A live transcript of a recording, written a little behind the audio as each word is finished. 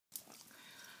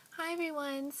Hi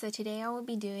everyone, so today I will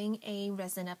be doing a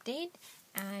resin update,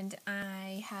 and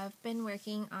I have been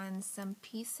working on some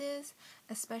pieces,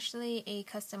 especially a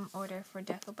custom order for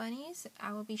Deco Bunnies.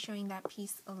 I will be showing that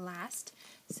piece last,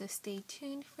 so stay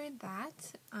tuned for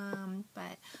that.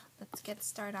 But let's get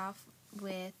started off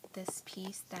with this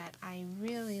piece that I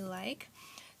really like.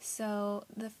 So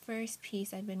the first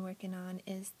piece I've been working on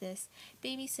is this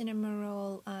baby cinnamon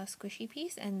roll squishy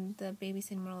piece, and the baby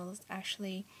cinnamon roll is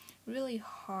actually really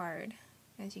hard.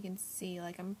 As you can see,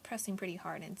 like I'm pressing pretty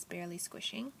hard and it's barely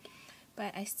squishing,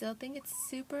 but I still think it's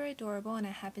super adorable, and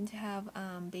I happen to have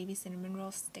baby cinnamon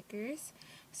roll stickers,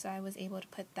 so I was able to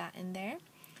put that in there.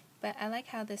 But I like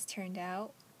how this turned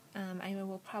out. I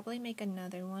will probably make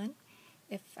another one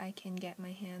if I can get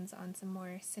my hands on some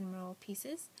more cinnamon roll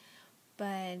pieces.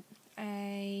 But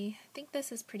I think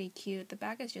this is pretty cute. The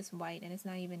back is just white and it's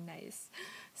not even nice.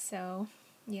 So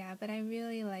yeah, but I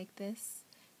really like this,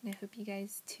 and I hope you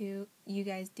guys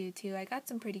do too. I got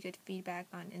some pretty good feedback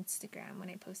on Instagram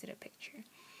when I posted a picture.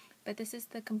 But this is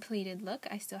the completed look.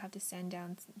 I still have to sand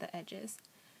down the edges.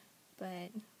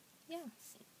 But yeah.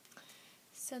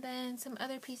 So then some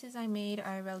other pieces I made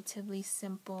are relatively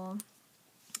simple.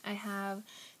 I have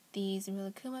these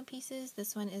Rilakkuma pieces.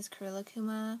 This one is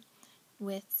Rilakkuma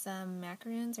with some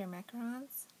macaroons or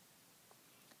macarons,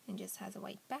 and just has a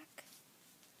white back.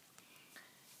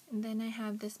 And then I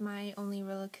have this My Only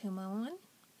Rilakkuma one,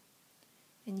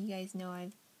 and you guys know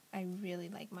I really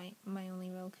like my Only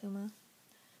Rilakkuma.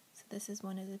 So this is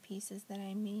one of the pieces that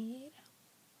I made.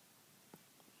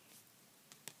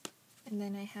 And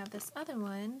then I have this other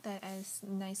one that is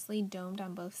nicely domed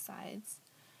on both sides.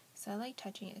 So I like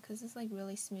touching it because it's like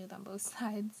really smooth on both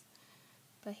sides.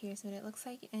 But here's what it looks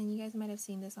like, and you guys might have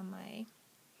seen this on my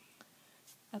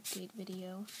update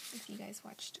video if you guys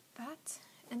watched that.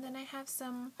 And then I have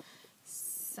some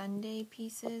Sunday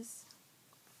pieces.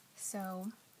 So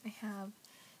I have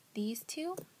these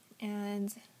two,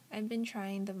 and I've been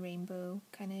trying the rainbow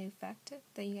kind of effect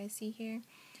that you guys see here.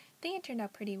 I think it turned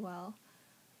out pretty well.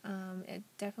 It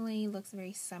definitely looks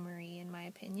very summery in my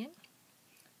opinion.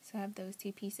 So I have those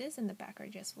two pieces, and the back are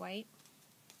just white.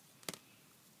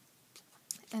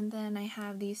 And then I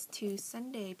have these two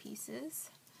Sunday pieces,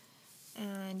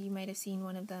 and you might have seen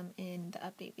one of them in the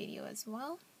update video as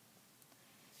well.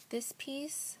 This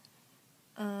piece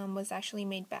was actually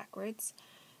made backwards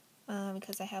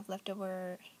because I have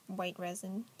leftover white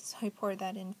resin, so I poured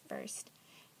that in first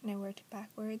and I worked it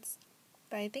backwards.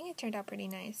 But I think it turned out pretty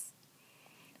nice.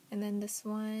 And then this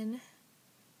one,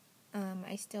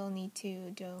 I still need to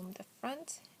dome the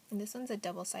front, and this one's a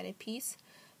double-sided piece,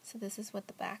 so this is what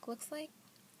the back looks like.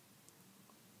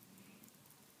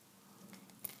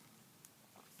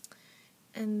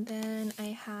 And then I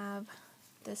have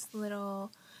this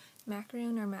little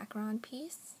macaroon or macaron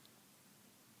piece.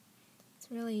 It's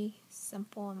really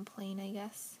simple and plain, I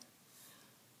guess.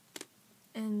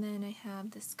 And then I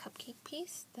have this cupcake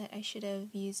piece that I should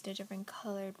have used a different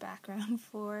colored background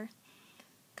for,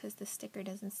 because the sticker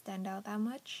doesn't stand out that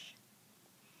much.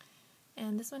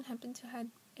 And this one happened to have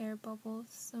air bubbles,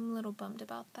 so I'm a little bummed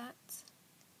about that,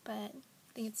 but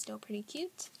I think it's still pretty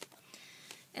cute.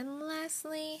 And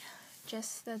lastly,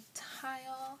 just the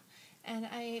tile, and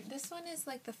this one is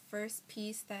like the first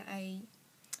piece that I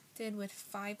did with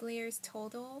 5 layers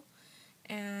total,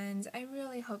 and I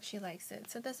really hope she likes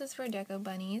it. So this is for Deco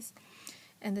Bunnies,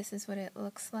 and this is what it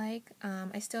looks like.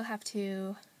 I still have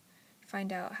to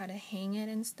find out how to hang it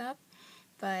and stuff,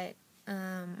 but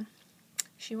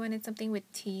she wanted something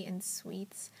with tea and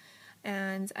sweets,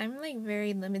 and I'm like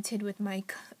very limited with my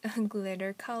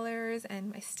glitter colors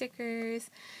and my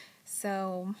stickers,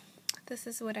 so this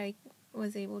is what I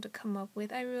was able to come up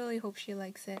with. I really hope she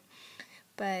likes it,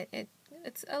 but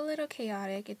it's a little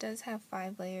chaotic. It does have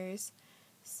 5 layers,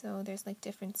 so there's like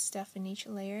different stuff in each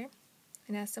layer,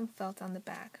 and has some felt on the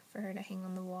back for her to hang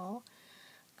on the wall.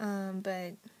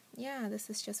 But yeah, this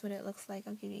is just what it looks like.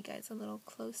 I'll give you guys a little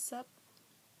close-up.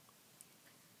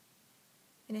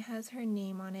 And it has her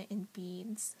name on it in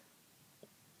beads.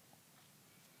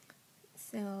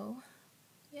 So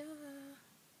yeah.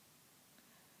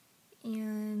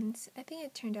 And I think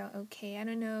it turned out okay. I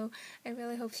don't know. I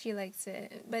really hope she likes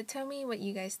it. But tell me what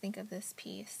you guys think of this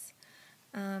piece.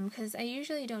 Because I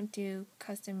usually don't do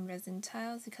custom resin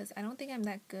tiles because I don't think I'm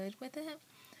that good with it.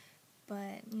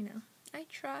 But, you know, I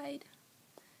tried.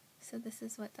 So this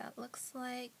is what that looks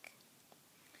like.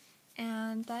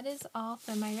 And that is all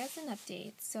for my resin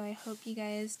update. So I hope you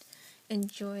guys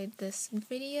enjoyed this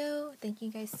video. Thank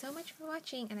you guys so much for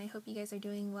watching, and I hope you guys are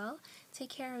doing well. Take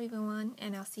care, everyone,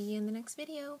 and I'll see you in the next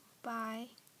video.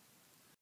 Bye!